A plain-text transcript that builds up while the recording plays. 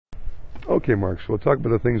Okay, Mark, so we'll talk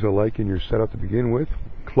about the things I like in your setup to begin with.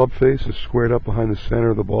 Club face is squared up behind the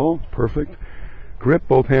center of the ball. Perfect. Grip,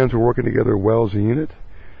 both hands are working together well as a unit.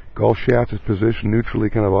 Golf shaft is positioned neutrally,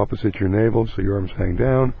 kind of opposite your navel, so your arms hang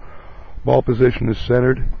down. Ball position is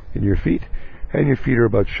centered in your feet, and your feet are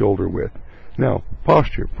about shoulder width. Now,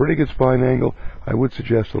 posture, pretty good spine angle. I would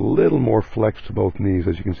suggest a little more flex to both knees,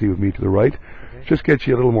 as you can see with me to the right. Just gets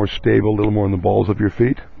you a little more stable, a little more in the balls of your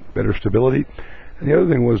feet, better stability. And the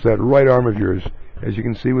other thing was that right arm of yours, as you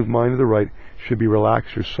can see with mine to the right, should be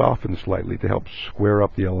relaxed or softened slightly to help square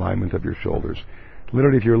up the alignment of your shoulders.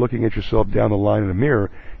 Literally, if you're looking at yourself down the line in a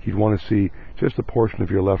mirror, you'd want to see just a portion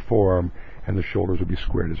of your left forearm, and the shoulders would be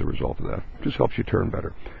squared as a result of that. Just helps you turn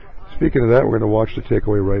better. Speaking of that, we're going to watch the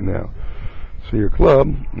takeaway right now. So your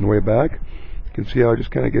club, on the way back, you can see how it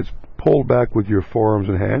just kind of gets pulled back with your forearms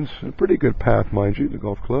and hands. A pretty good path, mind you, the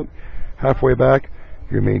golf club. Halfway back,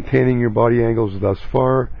 you're maintaining your body angles thus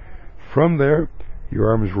far. From there, your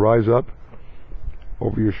arms rise up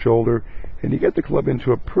over your shoulder, and you get the club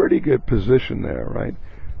into a pretty good position there, right?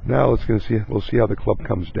 Now we'll see how the club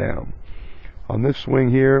comes down. On this swing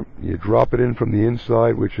here, you drop it in from the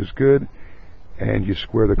inside, which is good, and you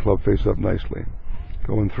square the club face up nicely.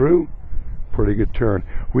 Going through, pretty good turn.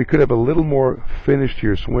 We could have a little more finish to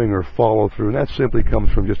your swing or follow through, and that simply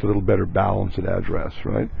comes from just a little better balance at address,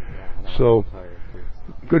 right? So,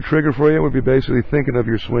 good trigger for you would be basically thinking of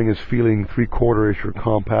your swing as feeling three-quarter-ish or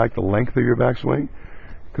compact, the length of your backswing,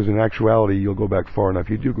 because in actuality, you'll go back far enough.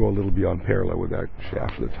 You do go a little beyond parallel with that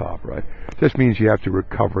shaft to the top, right? This means you have to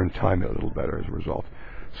recover and time it a little better as a result.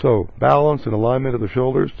 So, balance and alignment of the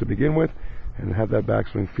shoulders to begin with, and have that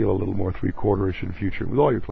backswing feel a little more three-quarter-ish in the future with all your